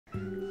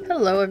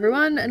Hello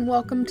everyone and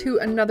welcome to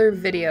another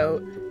video.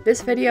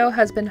 This video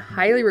has been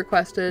highly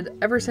requested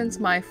ever since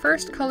my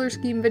first color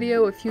scheme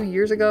video a few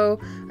years ago.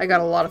 I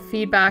got a lot of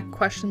feedback,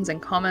 questions,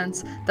 and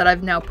comments that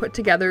I've now put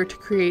together to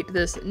create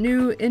this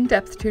new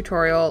in-depth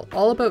tutorial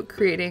all about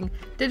creating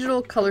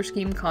digital color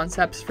scheme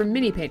concepts for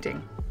mini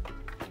painting.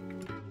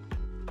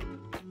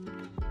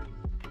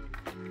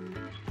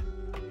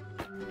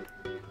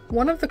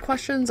 One of the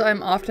questions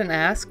I'm often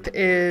asked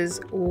is,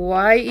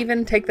 why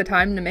even take the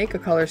time to make a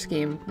color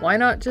scheme? Why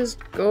not just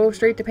go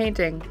straight to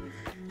painting?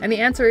 And the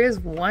answer is,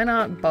 why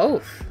not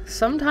both?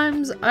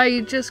 Sometimes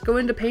I just go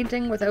into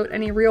painting without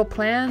any real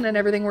plan and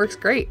everything works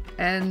great.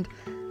 And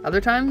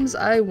other times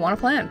I want a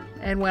plan.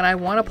 And when I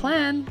want a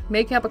plan,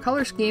 making up a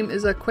color scheme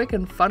is a quick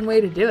and fun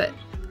way to do it.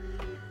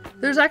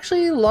 There's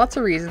actually lots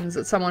of reasons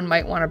that someone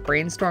might want to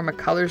brainstorm a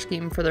color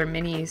scheme for their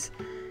minis.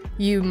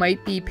 You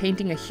might be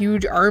painting a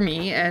huge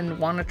army and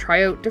want to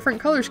try out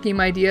different color scheme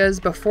ideas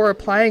before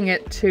applying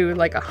it to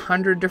like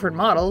 100 different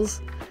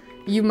models.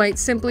 You might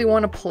simply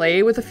want to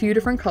play with a few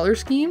different color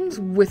schemes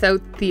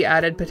without the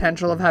added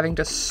potential of having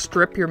to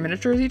strip your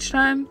miniatures each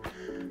time.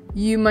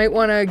 You might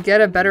want to get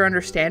a better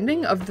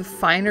understanding of the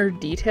finer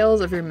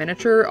details of your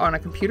miniature on a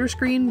computer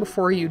screen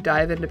before you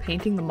dive into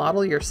painting the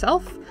model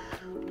yourself.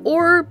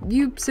 Or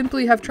you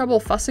simply have trouble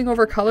fussing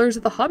over colors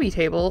at the hobby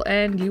table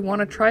and you want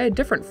to try a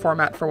different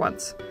format for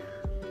once.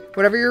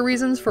 Whatever your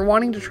reasons for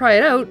wanting to try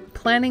it out,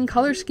 planning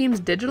color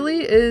schemes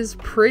digitally is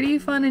pretty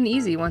fun and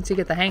easy once you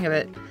get the hang of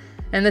it.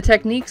 And the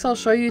techniques I'll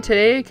show you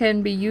today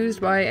can be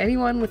used by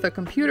anyone with a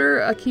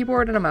computer, a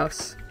keyboard, and a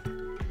mouse.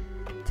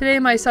 Today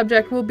my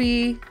subject will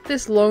be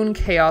this lone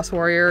Chaos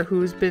Warrior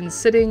who's been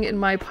sitting in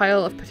my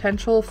pile of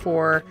potential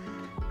for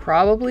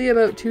probably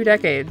about 2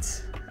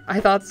 decades. I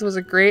thought this was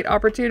a great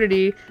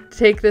opportunity to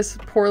take this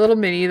poor little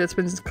mini that's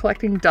been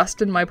collecting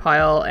dust in my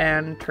pile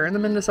and turn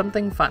them into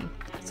something fun.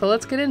 So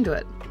let's get into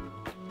it.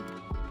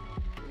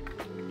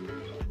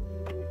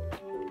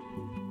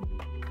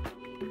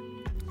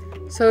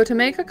 So to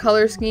make a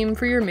color scheme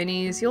for your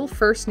minis, you'll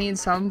first need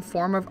some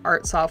form of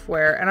art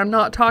software, and I'm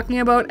not talking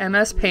about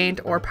MS Paint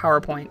or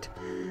PowerPoint.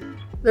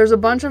 There's a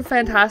bunch of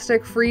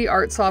fantastic free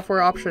art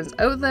software options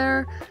out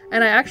there,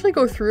 and I actually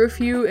go through a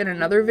few in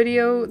another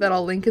video that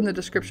I'll link in the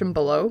description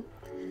below.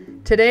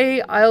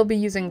 Today I'll be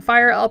using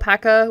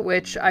FIREALPACA,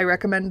 which I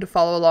recommend to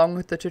follow along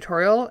with the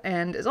tutorial,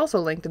 and is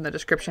also linked in the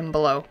description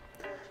below.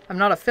 I'm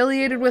not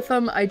affiliated with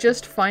them, I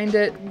just find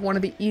it one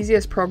of the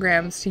easiest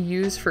programs to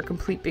use for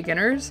complete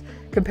beginners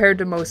compared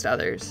to most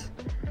others.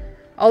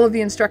 All of the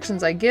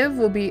instructions I give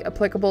will be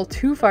applicable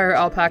to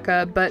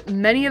FIREALPACA, but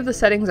many of the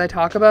settings I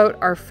talk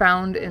about are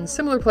found in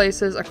similar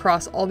places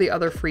across all the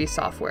other free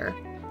software.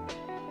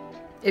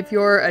 If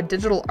you're a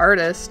digital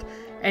artist,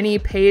 any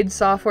paid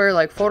software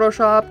like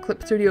Photoshop,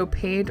 Clip Studio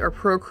Paint, or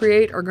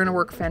Procreate are going to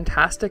work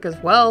fantastic as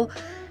well.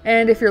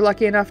 And if you're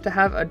lucky enough to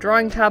have a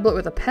drawing tablet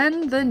with a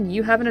pen, then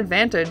you have an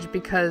advantage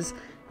because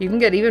you can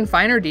get even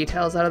finer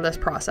details out of this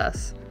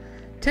process.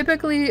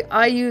 Typically,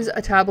 I use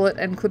a tablet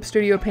and Clip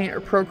Studio Paint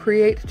or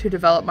Procreate to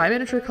develop my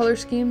miniature color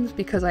schemes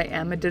because I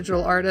am a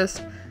digital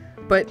artist.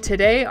 But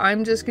today,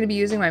 I'm just going to be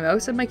using my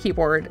mouse and my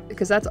keyboard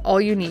because that's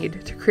all you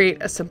need to create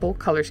a simple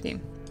color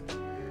scheme.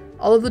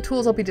 All of the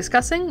tools I'll be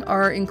discussing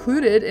are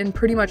included in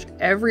pretty much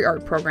every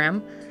art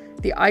program.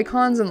 The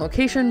icons and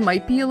location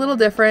might be a little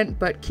different,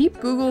 but keep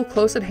Google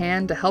close at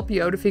hand to help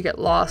you out if you get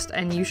lost,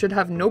 and you should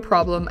have no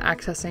problem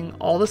accessing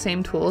all the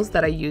same tools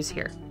that I use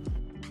here.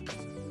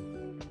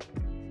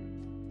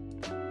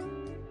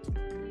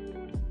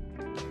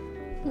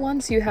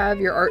 Once you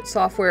have your art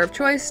software of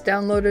choice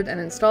downloaded and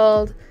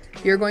installed,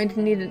 you're going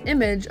to need an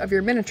image of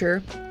your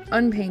miniature,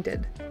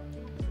 unpainted.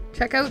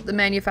 Check out the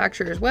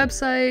manufacturer's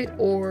website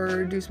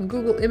or do some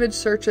Google image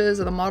searches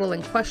of the model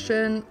in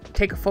question,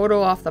 take a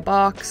photo off the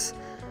box,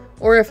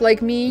 or if,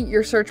 like me,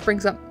 your search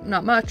brings up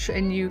not much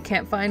and you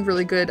can't find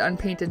really good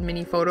unpainted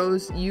mini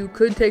photos, you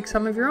could take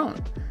some of your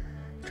own.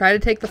 Try to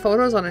take the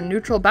photos on a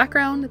neutral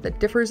background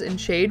that differs in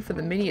shade from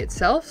the mini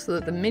itself so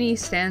that the mini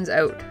stands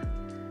out.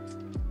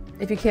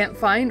 If you can't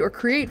find or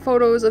create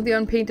photos of the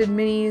unpainted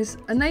minis,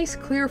 a nice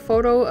clear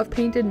photo of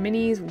painted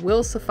minis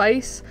will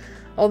suffice,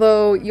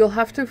 although you'll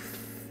have to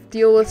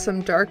deal with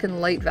some dark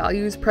and light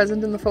values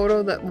present in the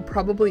photo that will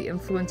probably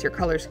influence your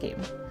color scheme.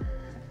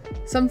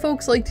 Some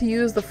folks like to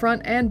use the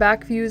front and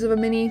back views of a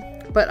mini,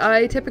 but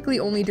I typically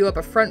only do up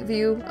a front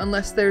view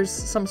unless there's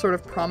some sort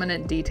of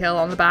prominent detail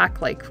on the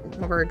back, like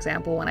for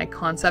example when I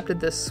concepted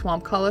this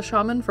Swamp Kala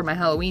Shaman for my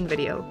Halloween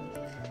video.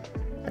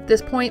 At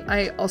this point,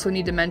 I also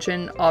need to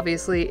mention,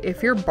 obviously,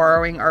 if you're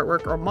borrowing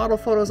artwork or model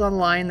photos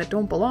online that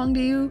don't belong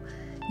to you,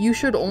 you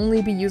should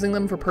only be using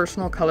them for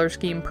personal color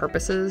scheme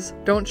purposes.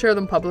 Don't share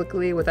them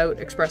publicly without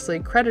expressly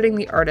crediting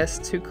the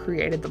artists who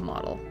created the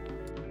model.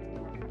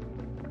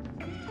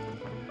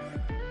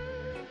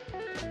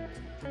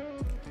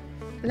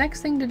 The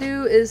next thing to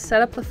do is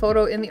set up the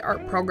photo in the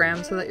art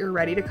program so that you're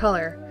ready to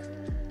color.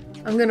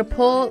 I'm going to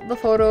pull the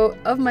photo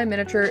of my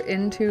miniature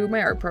into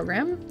my art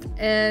program,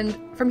 and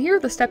from here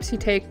the steps you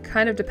take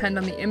kind of depend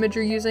on the image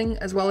you're using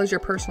as well as your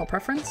personal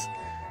preference.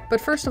 But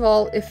first of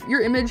all, if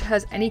your image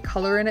has any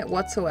color in it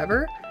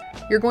whatsoever,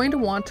 you're going to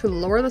want to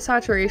lower the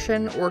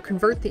saturation or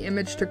convert the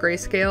image to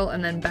grayscale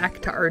and then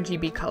back to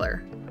RGB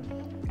color.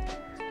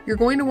 You're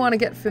going to want to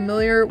get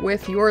familiar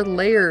with your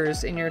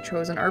layers in your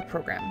chosen art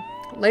program.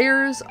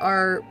 Layers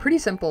are pretty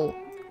simple.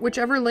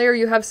 Whichever layer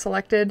you have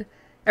selected,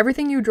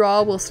 everything you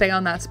draw will stay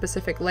on that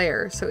specific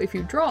layer. So if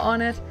you draw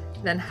on it,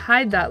 then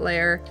hide that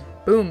layer,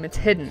 boom, it's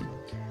hidden.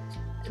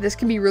 This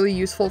can be really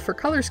useful for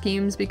color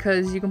schemes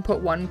because you can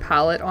put one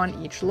palette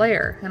on each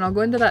layer, and I'll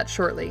go into that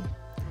shortly.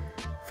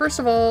 First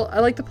of all, I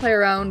like to play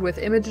around with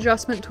image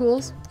adjustment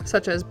tools,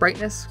 such as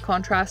brightness,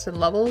 contrast, and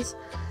levels,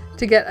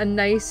 to get a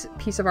nice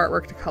piece of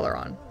artwork to color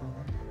on.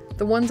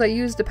 The ones I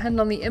use depend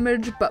on the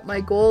image, but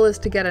my goal is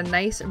to get a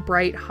nice,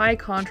 bright, high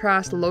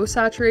contrast, low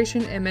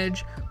saturation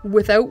image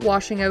without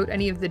washing out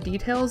any of the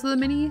details of the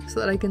mini so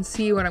that I can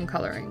see what I'm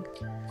coloring.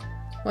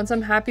 Once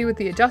I'm happy with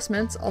the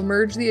adjustments, I'll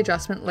merge the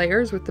adjustment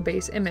layers with the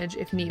base image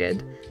if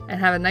needed, and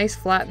have a nice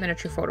flat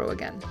miniature photo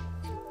again.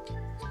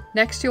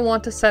 Next, you'll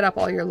want to set up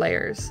all your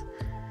layers.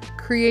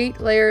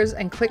 Create layers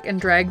and click and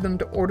drag them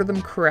to order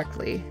them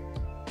correctly.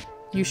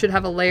 You should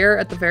have a layer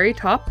at the very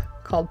top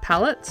called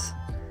palettes.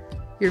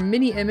 Your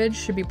mini image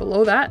should be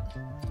below that.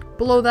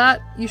 Below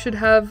that, you should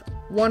have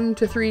 1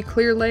 to 3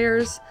 clear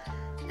layers,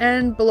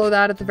 and below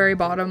that at the very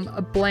bottom,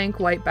 a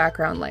blank white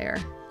background layer.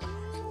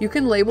 You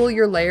can label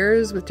your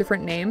layers with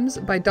different names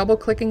by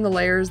double-clicking the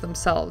layers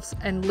themselves,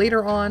 and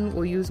later on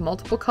we'll use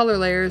multiple color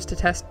layers to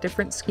test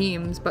different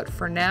schemes, but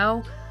for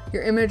now,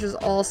 your image is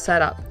all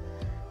set up.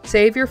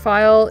 Save your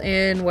file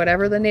in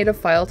whatever the native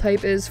file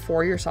type is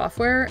for your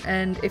software,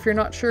 and if you're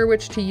not sure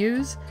which to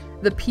use,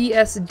 the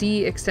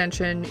PSD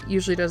extension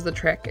usually does the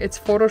trick. It's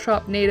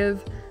Photoshop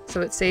native, so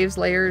it saves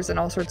layers and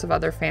all sorts of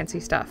other fancy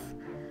stuff.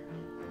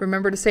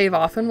 Remember to save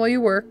often while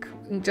you work,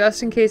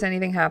 just in case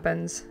anything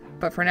happens.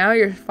 But for now,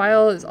 your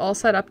file is all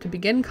set up to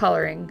begin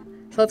coloring,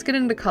 so let's get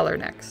into color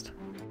next.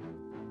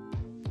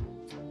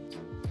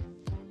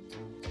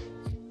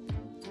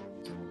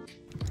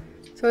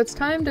 So it's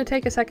time to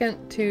take a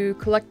second to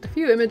collect a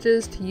few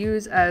images to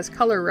use as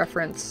color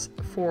reference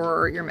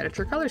for your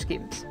miniature color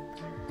schemes.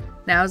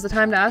 Now's the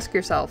time to ask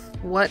yourself,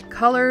 what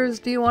colors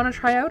do you want to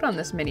try out on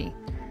this mini?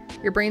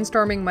 Your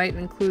brainstorming might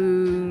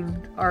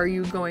include, are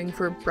you going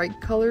for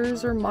bright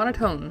colors or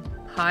monotone,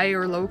 high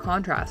or low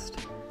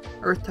contrast?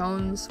 Earth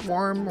tones,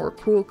 warm or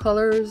cool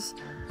colors,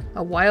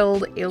 a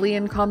wild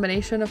alien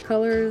combination of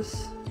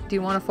colors? Do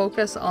you want to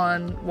focus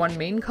on one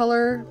main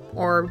color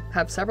or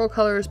have several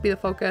colors be the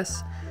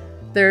focus?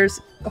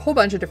 There's a whole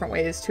bunch of different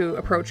ways to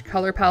approach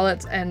color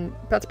palettes, and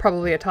that's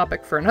probably a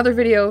topic for another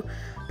video,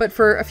 but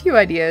for a few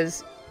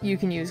ideas, you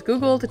can use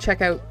Google to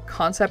check out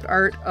concept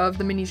art of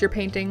the minis you're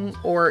painting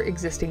or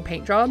existing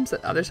paint jobs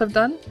that others have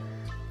done,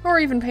 or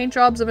even paint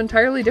jobs of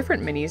entirely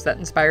different minis that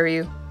inspire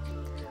you.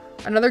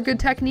 Another good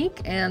technique,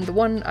 and the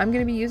one I'm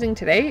going to be using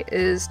today,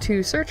 is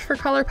to search for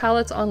color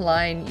palettes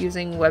online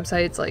using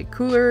websites like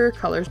Cooler,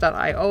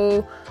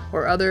 Colors.io,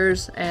 or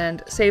others,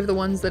 and save the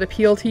ones that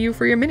appeal to you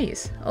for your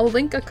minis. I'll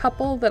link a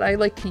couple that I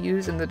like to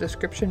use in the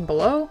description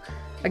below.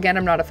 Again,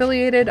 I'm not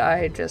affiliated,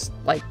 I just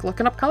like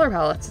looking up color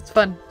palettes, it's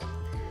fun.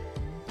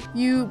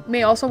 You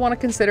may also want to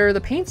consider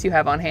the paints you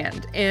have on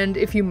hand, and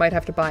if you might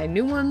have to buy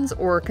new ones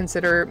or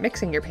consider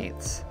mixing your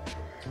paints.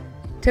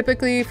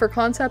 Typically for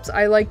concepts,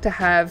 I like to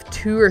have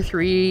 2 or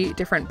 3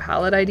 different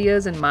palette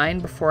ideas in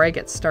mind before I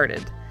get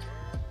started.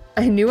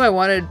 I knew I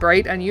wanted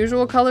bright,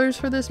 unusual colors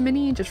for this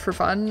mini just for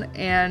fun,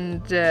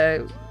 and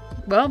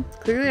well,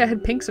 clearly I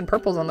had pinks and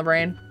purples on the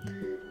brain.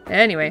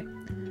 Anyway,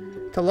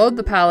 to load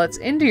the palettes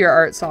into your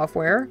art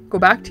software, go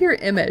back to your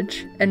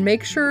image and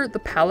make sure the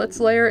palettes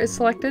layer is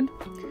selected.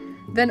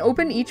 Then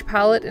open each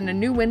palette in a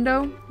new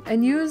window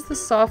and use the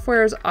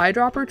software's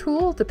eyedropper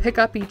tool to pick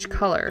up each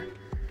color.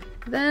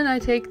 Then I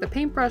take the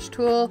paintbrush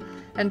tool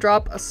and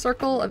drop a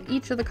circle of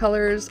each of the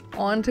colors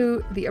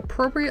onto the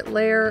appropriate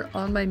layer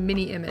on my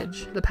mini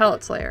image, the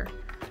palettes layer.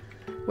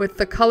 With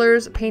the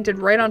colors painted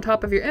right on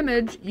top of your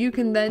image, you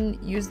can then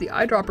use the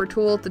eyedropper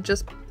tool to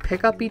just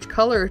pick up each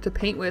color to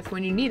paint with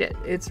when you need it.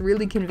 It's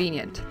really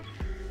convenient.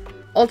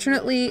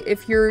 Alternately,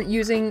 if you're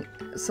using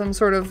some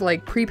sort of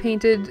like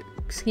pre-painted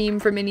scheme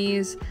for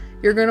minis,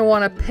 you're going to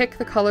want to pick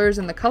the colors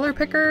in the color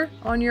picker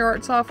on your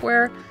art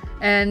software.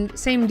 And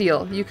same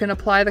deal, you can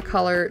apply the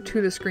color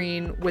to the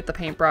screen with the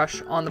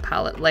paintbrush on the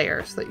palette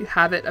layer so that you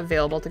have it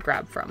available to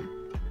grab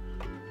from.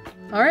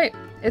 Alright,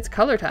 it's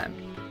color time.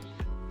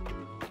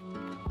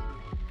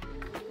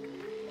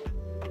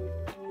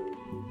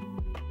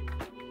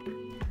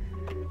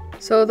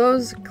 So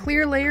those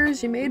clear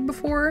layers you made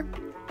before,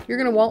 you're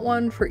going to want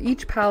one for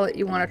each palette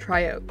you want to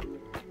try out.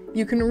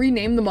 You can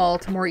rename them all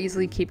to more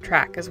easily keep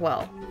track as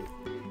well.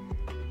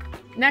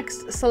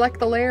 Next, select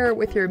the layer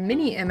with your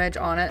mini image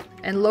on it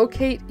and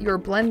locate your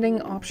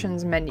blending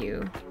options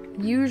menu.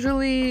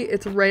 Usually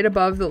it's right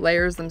above the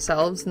layers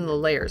themselves in the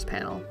layers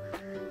panel.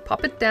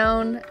 Pop it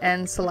down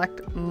and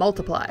select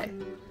multiply.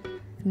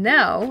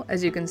 Now,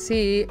 as you can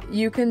see,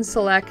 you can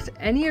select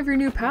any of your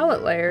new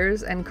palette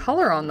layers and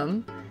color on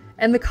them,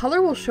 and the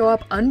color will show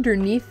up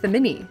underneath the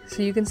mini,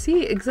 so you can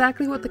see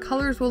exactly what the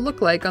colors will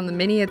look like on the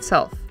mini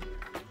itself.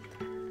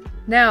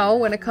 Now,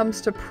 when it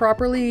comes to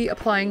properly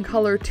applying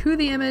color to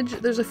the image,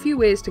 there's a few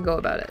ways to go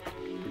about it.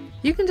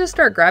 You can just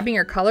start grabbing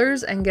your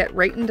colors and get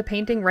right into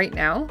painting right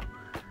now,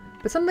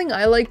 but something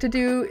I like to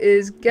do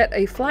is get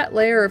a flat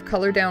layer of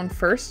color down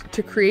first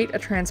to create a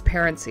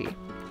transparency.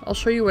 I'll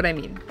show you what I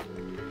mean.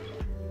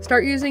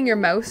 Start using your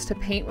mouse to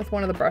paint with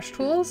one of the brush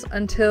tools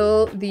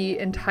until the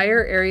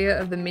entire area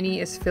of the mini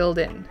is filled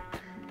in.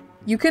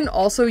 You can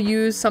also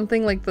use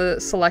something like the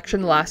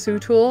selection lasso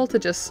tool to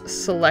just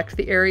select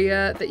the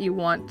area that you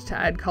want to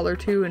add color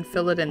to and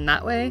fill it in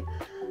that way.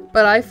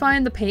 But I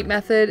find the paint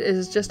method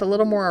is just a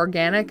little more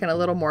organic and a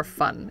little more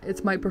fun.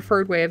 It's my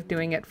preferred way of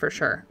doing it for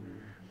sure.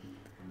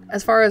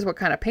 As far as what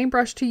kind of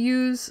paintbrush to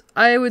use,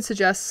 I would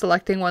suggest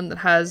selecting one that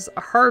has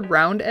a hard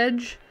round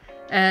edge.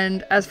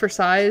 And as for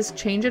size,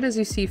 change it as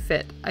you see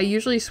fit. I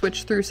usually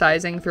switch through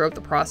sizing throughout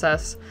the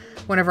process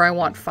whenever I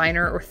want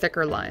finer or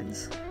thicker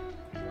lines.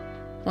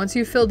 Once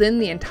you've filled in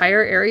the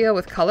entire area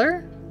with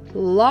color,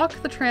 lock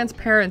the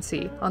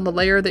transparency on the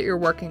layer that you're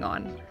working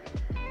on.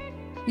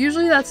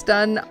 Usually that's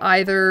done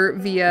either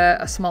via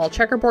a small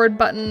checkerboard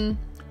button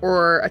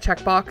or a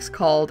checkbox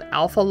called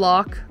Alpha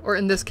Lock, or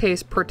in this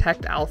case,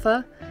 Protect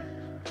Alpha.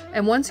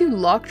 And once you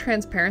lock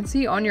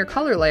transparency on your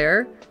color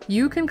layer,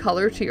 you can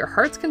color to your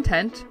heart's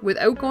content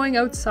without going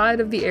outside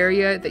of the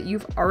area that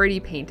you've already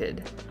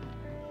painted.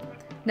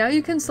 Now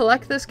you can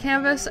select this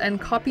canvas and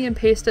copy and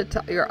paste it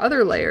to your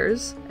other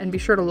layers, and be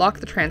sure to lock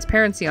the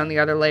transparency on the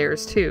other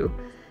layers too.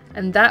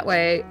 And that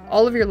way,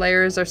 all of your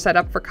layers are set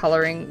up for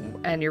coloring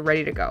and you're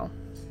ready to go.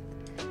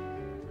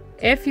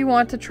 If you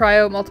want to try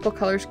out multiple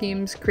color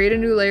schemes, create a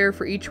new layer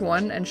for each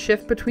one and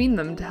shift between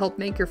them to help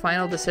make your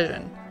final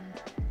decision.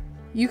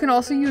 You can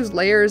also use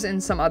layers in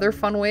some other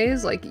fun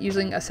ways, like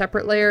using a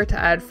separate layer to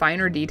add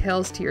finer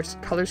details to your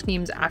color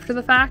schemes after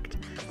the fact.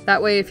 That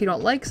way, if you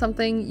don't like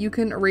something, you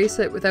can erase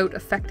it without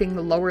affecting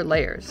the lower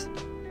layers.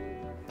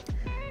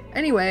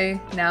 Anyway,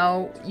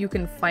 now you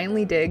can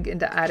finally dig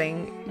into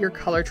adding your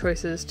color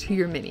choices to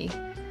your mini.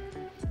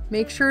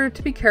 Make sure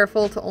to be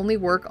careful to only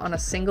work on a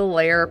single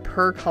layer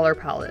per color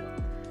palette.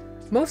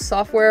 Most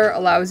software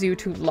allows you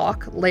to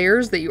lock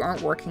layers that you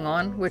aren't working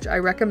on, which I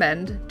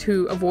recommend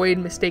to avoid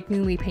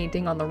mistakenly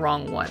painting on the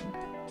wrong one.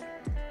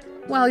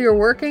 While you're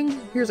working,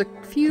 here's a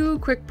few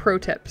quick pro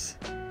tips.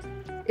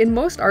 In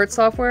most art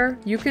software,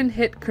 you can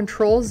hit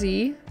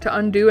Ctrl-Z to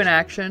undo an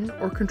action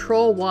or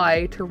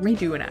Ctrl-Y to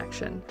redo an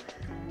action.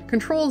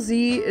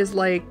 Ctrl-Z is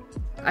like,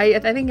 I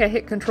think I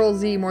hit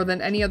Ctrl-Z more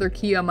than any other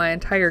key on my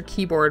entire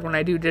keyboard when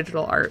I do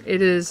digital art.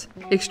 It is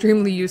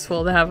extremely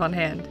useful to have on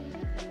hand.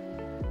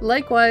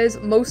 Likewise,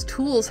 most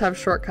tools have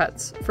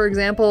shortcuts. For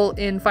example,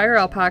 in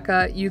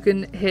FIREALPACA, you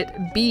can hit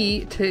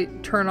B to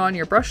turn on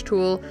your brush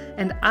tool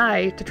and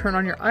I to turn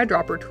on your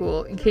eyedropper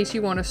tool in case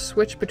you want to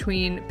switch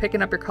between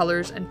picking up your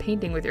colors and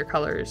painting with your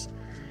colors.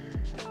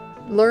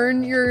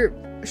 Learn your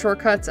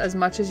shortcuts as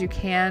much as you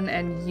can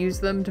and use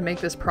them to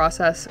make this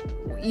process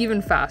even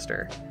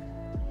faster.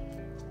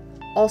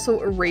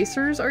 Also,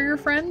 erasers are your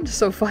friend,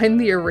 so find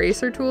the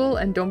eraser tool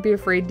and don't be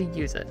afraid to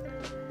use it.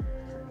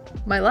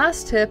 My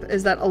last tip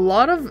is that a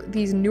lot of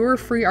these newer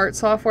free art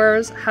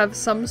softwares have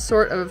some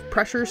sort of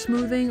pressure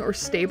smoothing or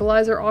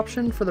stabilizer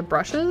option for the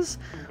brushes,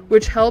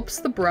 which helps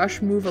the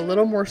brush move a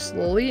little more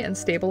slowly and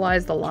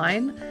stabilize the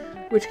line,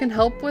 which can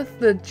help with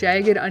the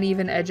jagged,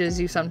 uneven edges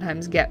you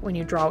sometimes get when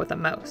you draw with a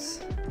mouse.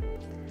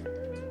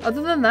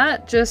 Other than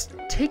that, just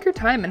take your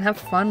time and have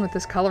fun with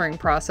this coloring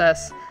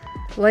process.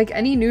 Like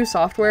any new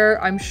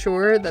software, I'm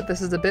sure that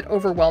this is a bit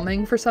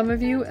overwhelming for some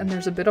of you and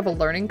there's a bit of a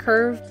learning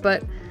curve,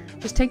 but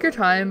just take your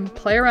time,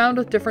 play around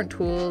with different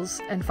tools,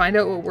 and find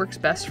out what works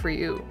best for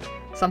you.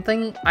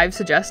 Something I've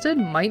suggested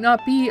might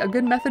not be a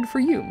good method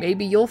for you.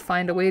 Maybe you'll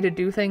find a way to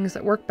do things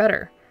that work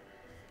better.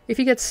 If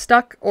you get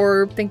stuck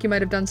or think you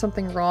might have done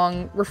something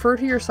wrong, refer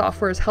to your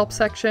software's help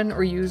section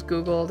or use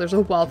Google. There's a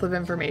wealth of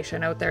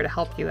information out there to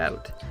help you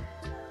out.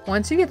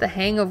 Once you get the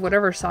hang of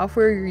whatever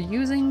software you're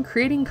using,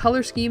 creating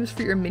color schemes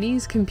for your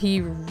minis can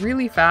be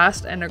really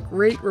fast and a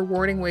great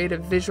rewarding way to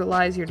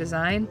visualize your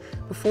design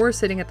before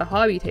sitting at the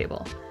hobby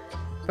table.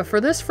 But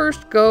for this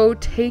first go,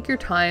 take your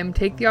time,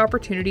 take the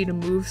opportunity to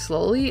move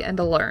slowly and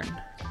to learn.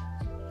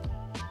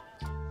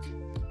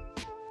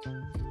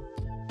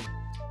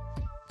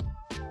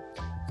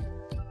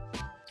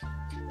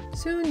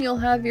 Soon you'll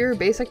have your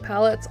basic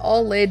palettes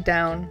all laid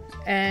down,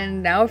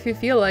 and now if you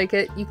feel like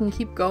it, you can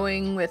keep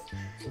going with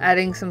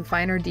adding some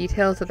finer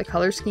detail to the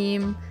color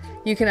scheme.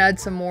 You can add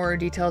some more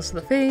details to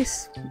the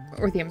face,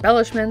 or the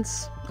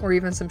embellishments, or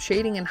even some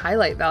shading and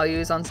highlight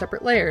values on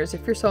separate layers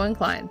if you're so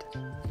inclined.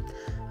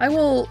 I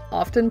will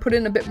often put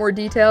in a bit more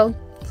detail,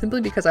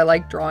 simply because I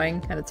like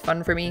drawing and it's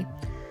fun for me.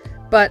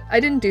 But I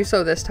didn't do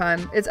so this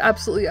time. It's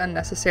absolutely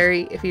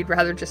unnecessary if you'd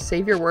rather just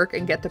save your work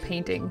and get to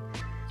painting.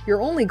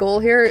 Your only goal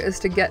here is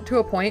to get to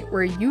a point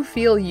where you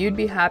feel you'd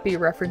be happy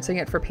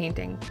referencing it for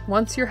painting.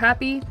 Once you're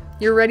happy,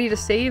 you're ready to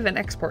save and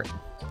export.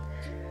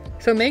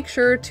 So make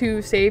sure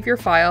to save your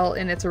file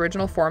in its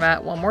original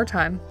format one more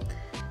time.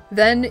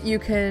 Then you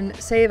can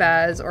save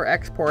as or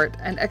export,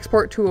 and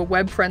export to a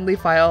web-friendly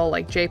file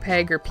like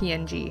JPEG or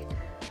PNG.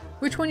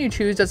 Which one you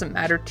choose doesn't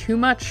matter too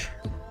much.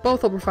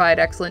 Both will provide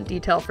excellent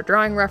detail for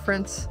drawing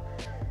reference.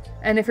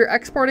 And if you're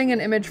exporting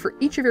an image for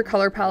each of your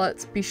color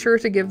palettes, be sure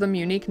to give them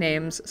unique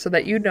names so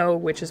that you know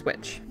which is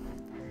which.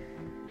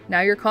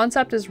 Now your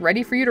concept is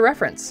ready for you to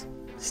reference.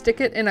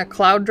 Stick it in a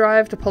cloud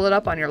drive to pull it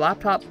up on your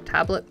laptop,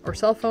 tablet, or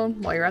cell phone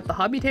while you're at the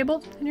hobby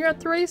table, and you're at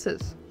the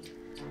races.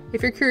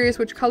 If you're curious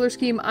which color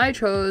scheme I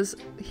chose,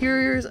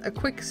 here's a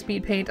quick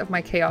speed paint of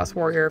my Chaos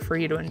Warrior for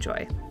you to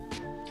enjoy.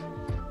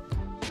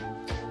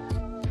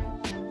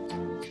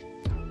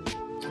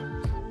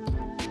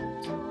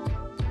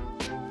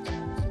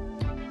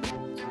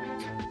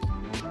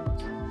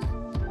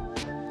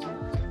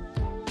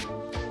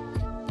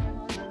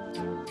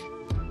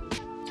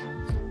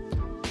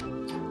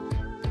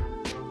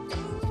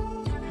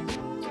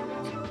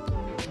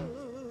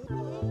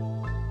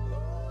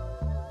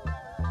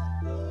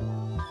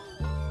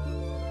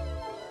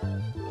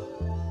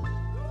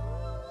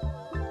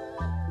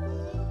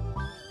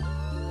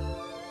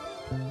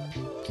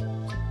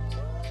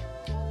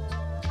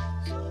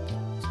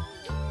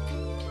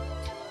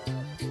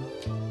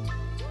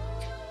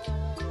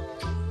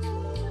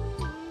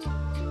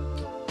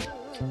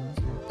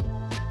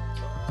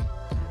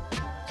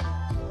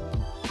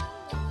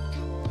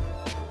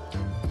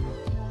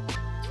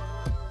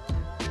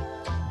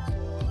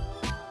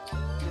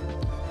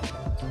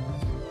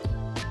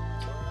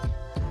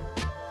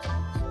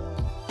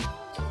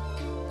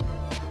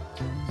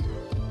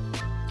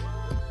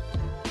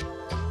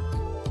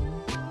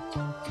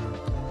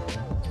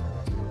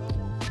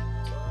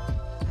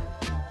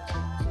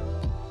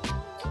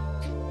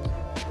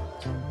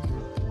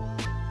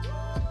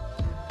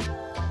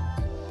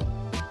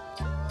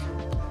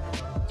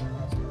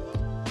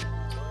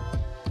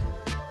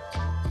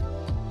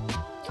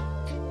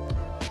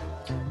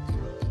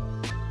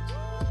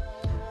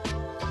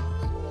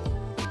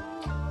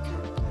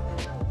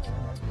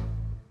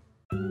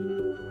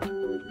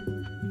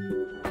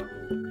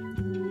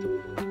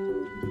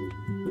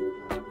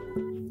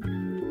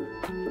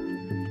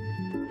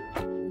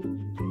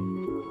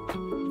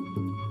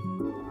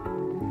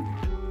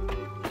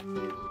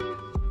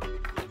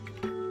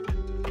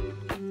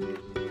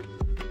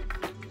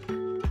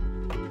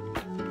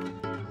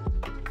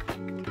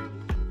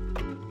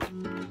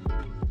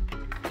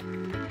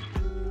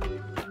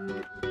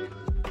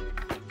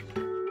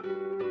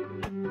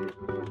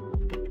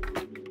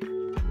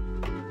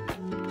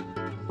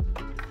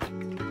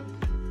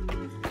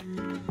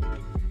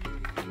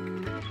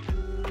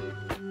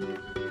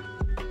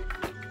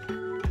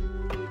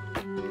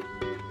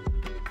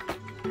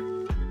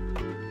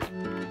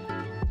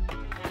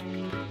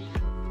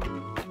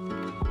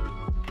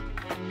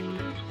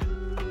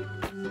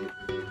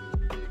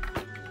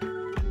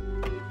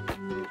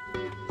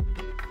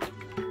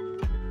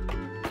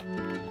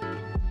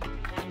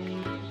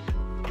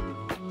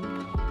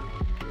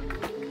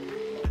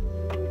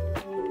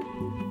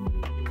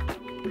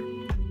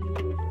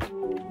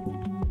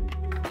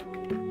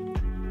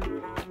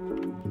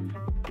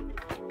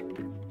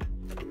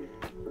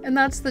 And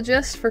that's the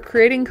gist for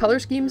creating color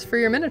schemes for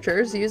your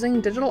miniatures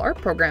using digital art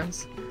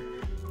programs.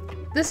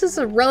 This is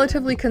a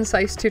relatively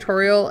concise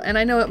tutorial, and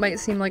I know it might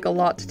seem like a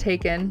lot to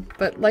take in,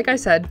 but like I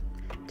said,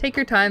 take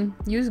your time,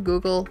 use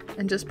Google,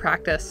 and just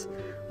practice.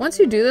 Once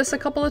you do this a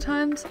couple of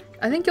times,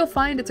 I think you'll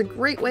find it's a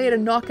great way to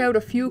knock out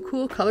a few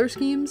cool color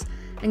schemes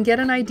and get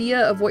an idea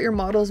of what your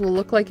models will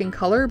look like in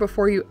color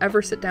before you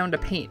ever sit down to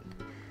paint.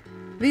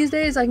 These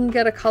days I can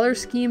get a color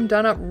scheme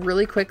done up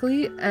really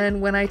quickly, and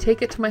when I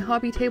take it to my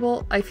hobby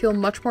table, I feel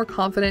much more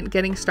confident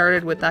getting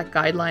started with that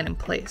guideline in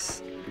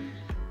place.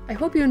 I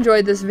hope you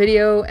enjoyed this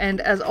video,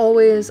 and as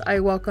always, I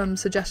welcome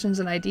suggestions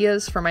and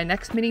ideas for my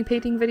next mini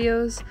painting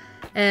videos,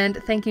 and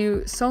thank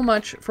you so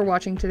much for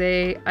watching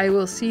today. I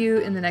will see you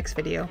in the next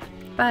video.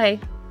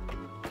 Bye!